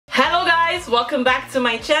guys, welcome back to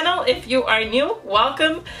my channel. If you are new,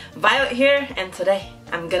 welcome. Violet here, and today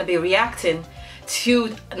I'm gonna be reacting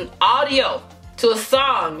to an audio, to a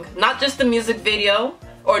song, not just the music video,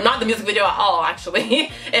 or not the music video at all actually.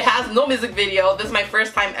 It has no music video. This is my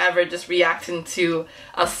first time ever just reacting to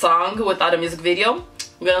a song without a music video.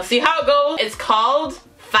 We're gonna see how it goes. It's called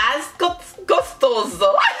Faz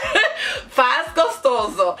Gostoso. Faz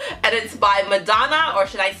Gostoso. And it's by Madonna, or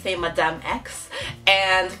should I say Madame X,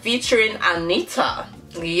 and featuring Anitta.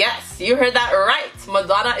 Yes, you heard that right.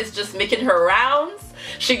 Madonna is just making her rounds.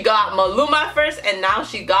 She got Maluma first, and now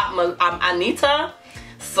she got Anitta.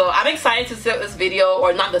 So I'm excited to see what this video,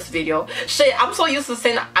 or not this video. Shit, I'm so used to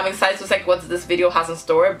saying I'm excited to see what this video has in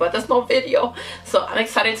store, but there's no video. So I'm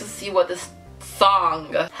excited to see what this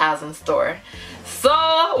song has in store.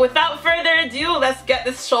 So without further ado, let's get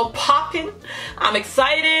this show popping. I'm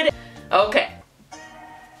excited. Okay.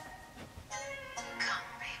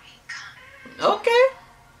 Okay.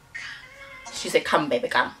 She said, "Come, baby,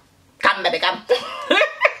 come. Come, baby, come."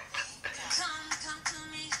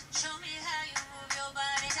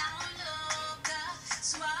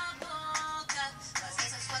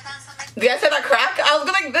 Did I say that crack? I was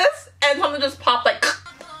going like this, and something just popped like.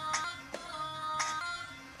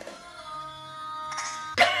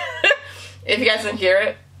 If you guys didn't hear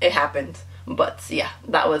it, it happened. But yeah,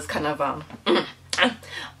 that was kind of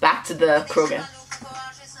back to the program.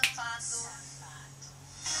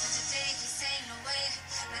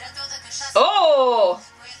 Oh!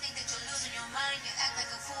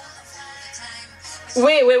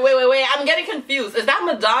 Wait. I'm getting confused. Is that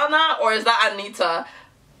Madonna or is that Anitta?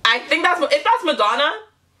 I think if that's Madonna,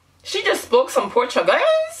 she just spoke some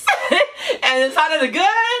Portuguese and it sounded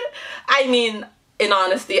good. I mean, in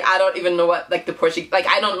honesty, I don't even know what like the Portuguese, like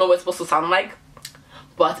I don't know what it's supposed to sound like,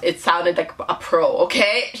 but it sounded like a pro,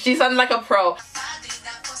 okay? She sounded like a pro.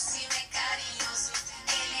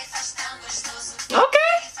 Okay.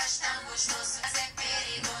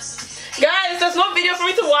 Guys, there's no video for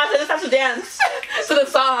me to watch, I just have to dance to the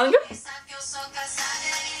song.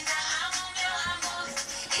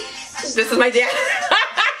 This is my dance.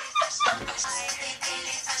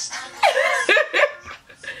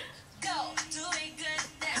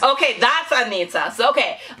 Okay, that's Anitta. So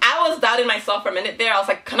okay, I was doubting myself for a minute there. I was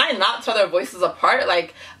like, can I not tell their voices apart?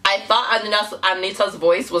 Like, I thought Anitta's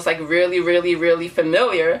voice was like really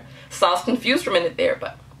familiar. So I was confused for a minute there,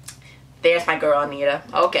 but there's my girl Anitta.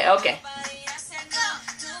 Okay. I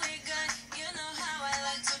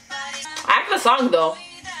like the song though.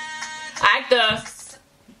 I like the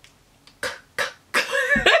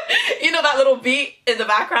you know that little beat in the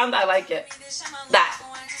background? I like it. That.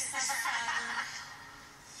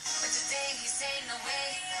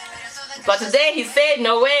 But today he said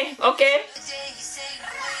no way. Okay.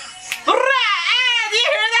 Do you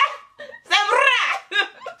hear that?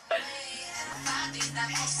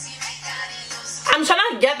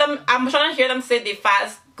 I'm trying to hear them say the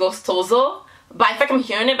Faz Gostoso, but I think I'm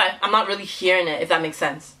hearing it, but I'm not really hearing it, if that makes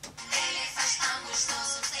sense.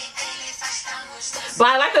 But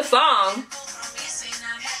I like the song.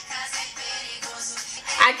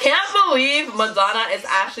 I can't believe Madonna is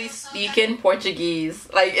actually speaking Portuguese.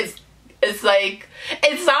 Like, it's like,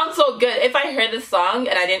 it sounds so good. If I heard this song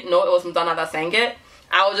and I didn't know it was Madonna that sang it,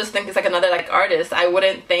 I would just think it's like another like artist. I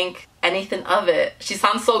wouldn't think anything of it. She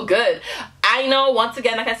sounds so good. I know, once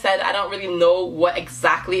again, like I said, I don't really know what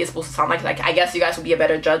exactly it's supposed to sound like. Like, I guess you guys would be a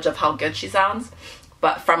better judge of how good she sounds.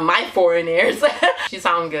 But from my foreign ears, she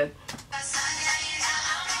sounds good.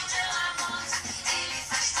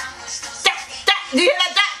 Do you hear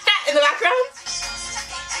that in the background?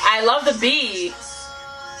 I love the beat.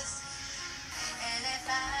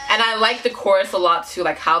 And I like the chorus a lot too,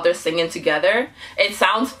 like how they're singing together. It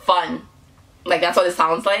sounds fun. Like, that's what it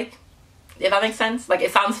sounds like. If that makes sense. Like,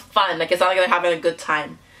 it sounds fun. Like, it sounds like they're having a good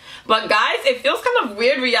time. But guys, it feels kind of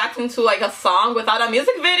weird reacting to like a song without a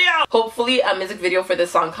music video. Hopefully a music video for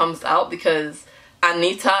this song comes out, because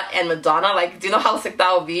Anitta and Madonna, like, do you know how sick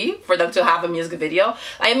that would be for them to have a music video?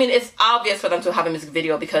 I mean, it's obvious for them to have a music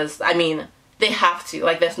video because, I mean, they have to.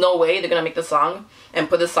 Like, there's no way they're gonna make the song and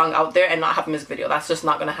put this song out there and not have a music video. That's just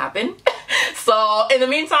not gonna happen. So in the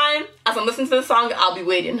meantime, as I'm listening to the song, I'll be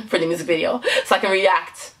waiting for the music video so I can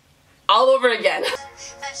react all over again.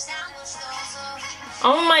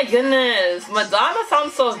 Oh my goodness, Madonna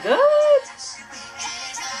sounds so good.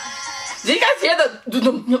 Do you guys hear the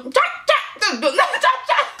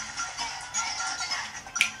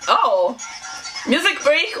oh, music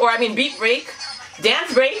break, or I mean beat break,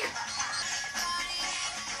 dance break.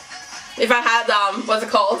 If I had what's it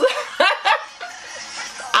called?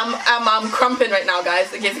 I'm crumping right now,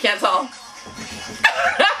 guys, in case you can't tell.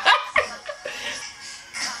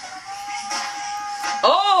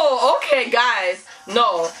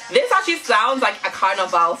 No, this actually sounds like a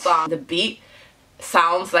Carnaval song. The beat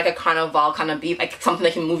sounds like a Carnaval kind of beat, like something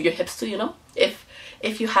that you can move your hips to, you know?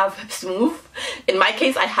 If you have hips to move. In my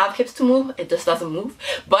case, I have hips to move. It just doesn't move.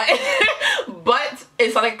 But but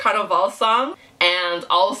it's like a Carnaval song. And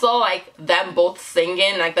also like them both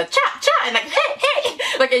singing like the cha cha and like hey hey.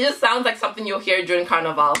 Like it just sounds like something you'll hear during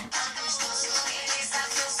Carnaval.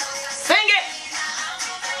 Sing it!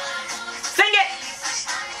 Sing it!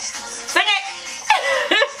 Sing it!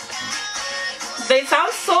 They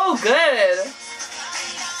sound so good.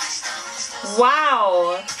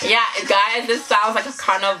 Wow. Yeah, guys, this sounds like a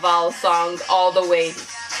Carnaval song all the way.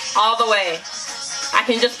 All the way. I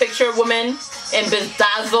can just picture women in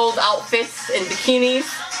bedazzled outfits, in bikinis,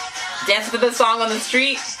 dancing to the song on the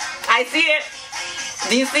street. I see it.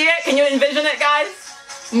 Do you see it? Can you envision it, guys?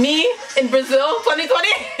 Me in Brazil 2020?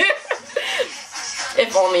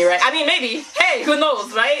 If only, right? I mean, maybe. Hey, who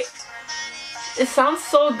knows, right? It sounds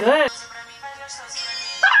so good.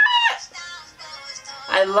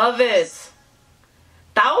 I love it.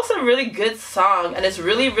 That was a really good song, and it's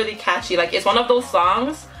really, really catchy. Like, it's one of those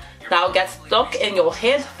songs that'll get stuck in your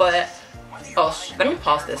head, but oh, let me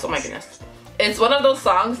pause this. Oh my goodness. It's one of those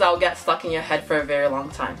songs that'll get stuck in your head for a very long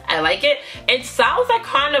time. I like it. It sounds like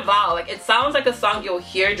Carnaval. Like, it sounds like a song you'll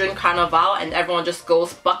hear during Carnaval, and everyone just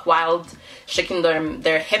goes buck wild, shaking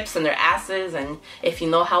their hips and their asses. And if you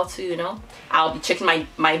know how to, you know, I'll be shaking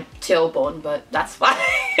my tailbone, but that's fine.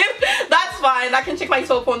 That's fine. I can shake my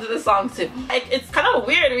tailbone to this song too. Like, it's kind of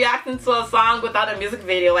weird reacting to a song without a music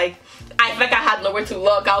video. Like, I feel like I had nowhere to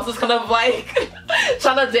look. I was just kind of like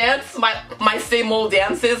trying to dance my same old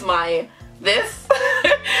dances, my this,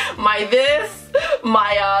 my this,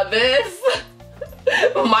 my this,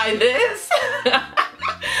 my this.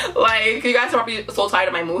 Like, you guys are probably so tired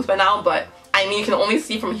of my moves by now, but I mean, you can only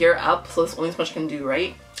see from here up, so there's only so much I can do,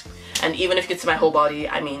 right? And even if you get to my whole body,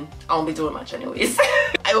 I mean, I won't be doing much anyways.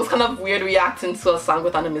 It was kind of weird reacting to a song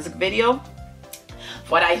without a music video.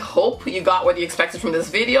 But I hope you got what you expected from this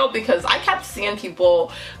video, because I kept seeing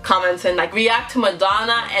people commenting like, react to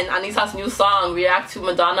Madonna and Anitta's new song, react to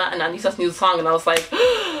Madonna and Anitta's new song, and I was like,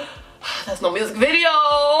 there's no music video.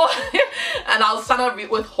 And I was trying to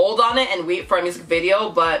withhold on it and wait for a music video,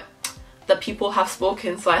 but the people have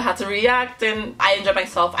spoken, so I had to react, and I enjoyed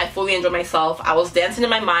myself. I fully enjoyed myself. I was dancing in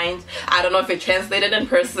my mind. I don't know if it translated in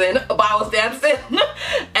person, but I was dancing.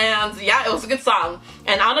 And yeah, it was a good song.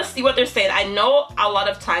 And I want to see what they're saying. I know a lot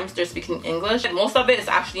of times they're speaking English. Most of it is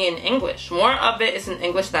actually in English. More of it is in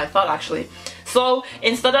English than I thought, actually. So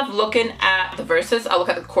instead of looking at the verses, I'll look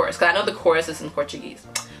at the chorus, because I know the chorus is in Portuguese.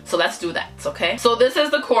 So let's do that, okay? So this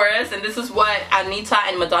is the chorus, and this is what Anitta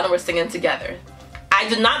and Madonna were singing together. I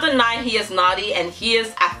do not deny he is naughty and he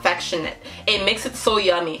is affectionate. It makes it so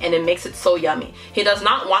yummy, and it makes it so yummy. He does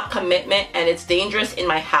not want commitment, and it's dangerous in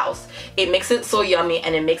my house. It makes it so yummy,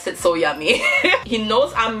 and it makes it so yummy. He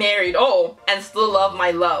knows I'm married, oh, and still love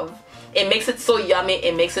my love. It makes it so yummy,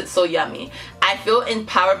 it makes it so yummy. I feel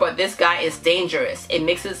empowered, but this guy is dangerous. It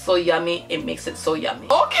makes it so yummy, it makes it so yummy.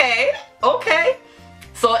 Okay, okay.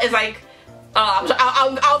 So it's like, I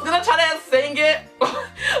was gonna try to sing it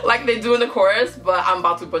like they do in the chorus, but I'm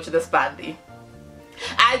about to butcher this badly.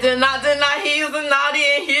 I do not deny he is a naughty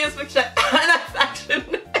and he is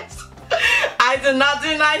affectionate. I do not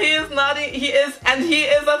deny he is naughty, he is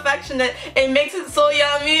affectionate. It makes it so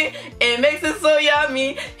yummy, it makes it so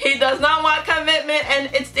yummy. He does not want commitment,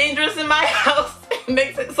 and it's dangerous in my house. It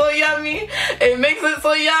makes it so yummy, it makes it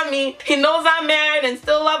so yummy. He knows I'm married and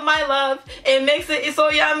still love my love. It makes it so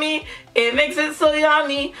yummy, it makes it so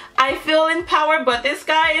yummy. I feel empowered, but this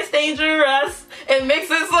guy is dangerous. It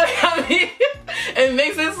makes it so yummy. It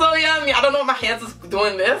makes it so yummy. I don't know if my hands is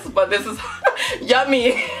doing this, but this is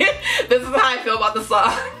yummy. This is how I feel about the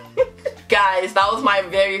song. Guys, that was my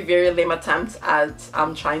very, very lame attempt at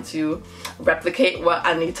trying to replicate what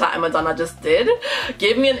Anitta and Madonna just did.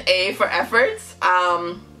 Give me an A for efforts.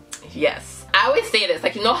 Yes. I always say this,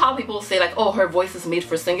 like, you know how people say like, oh, her voice is made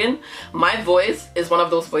for singing? My voice is one of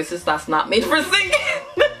those voices that's not made for singing.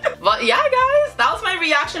 But yeah, guys, that was my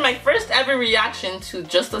reaction, my first ever reaction to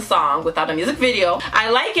just a song without a music video.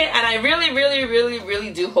 I like it, and I really, really, really,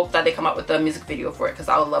 really do hope that they come out with a music video for it, because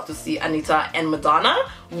I would love to see Anitta and Madonna.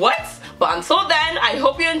 What? But until then, I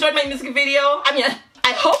hope you enjoyed my music video.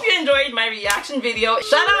 I hope you enjoyed my reaction video.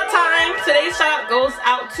 Shout out time. Today's shout out goes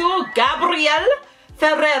out to Gabriel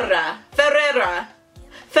Ferreira.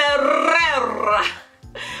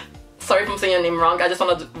 Sorry if I'm saying your name wrong. I just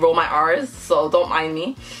want to roll my R's, so don't mind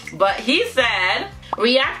me. But he said,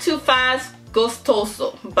 react to Faz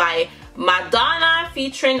Gostoso by Madonna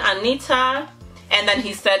featuring Anitta. And then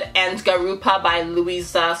he said, and Garupa by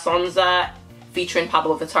Luisa Sonza featuring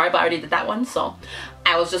Pablo Vittar, but I already did that one, so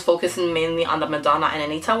I was just focusing mainly on the Madonna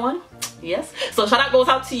and Anitta one. Yes, so shout out goes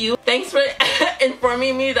out to you. Thanks for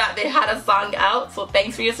informing me that they had a song out, so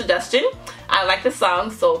thanks for your suggestion. I like the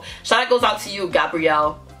song, so shout out goes out to you,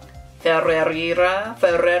 Gabrielle Ferreira.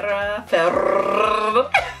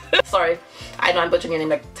 Sorry, I know I'm butchering your name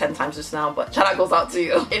like 10 times just now, but shout out goes out to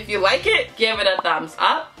you. If you like it, give it a thumbs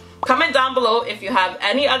up. Comment down below if you have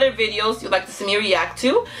any other videos you'd like to see me react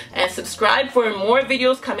to, and subscribe for more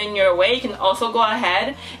videos coming your way. You can also go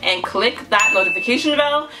ahead and click that notification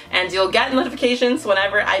bell and you'll get notifications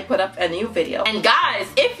whenever I put up a new video. And guys,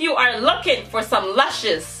 if you are looking for some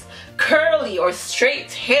luscious, curly or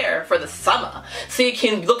straight hair for the summer so you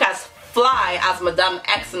can look as fly as Madame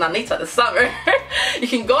X and Anitta this summer, you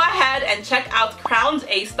can go ahead and check out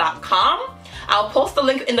crownsace.com. I'll post the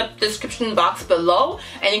link in the description box below,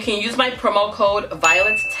 and you can use my promo code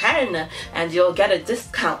Violet10 and you'll get a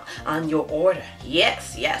discount on your order.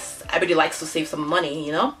 Yes, yes, everybody likes to save some money,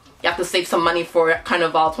 you know? You have to save some money for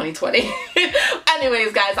Carnaval 2020.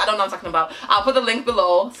 Anyways, guys, I don't know what I'm talking about. I'll put the link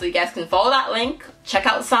below so you guys can follow that link. Check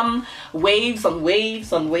out some waves on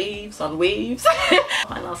waves on waves on waves.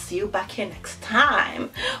 And I'll see you back here next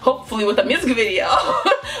time. Hopefully with a music video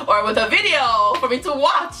or with a video for me to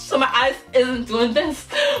watch so my eyes isn't doing this.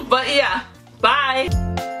 But yeah,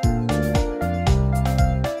 bye.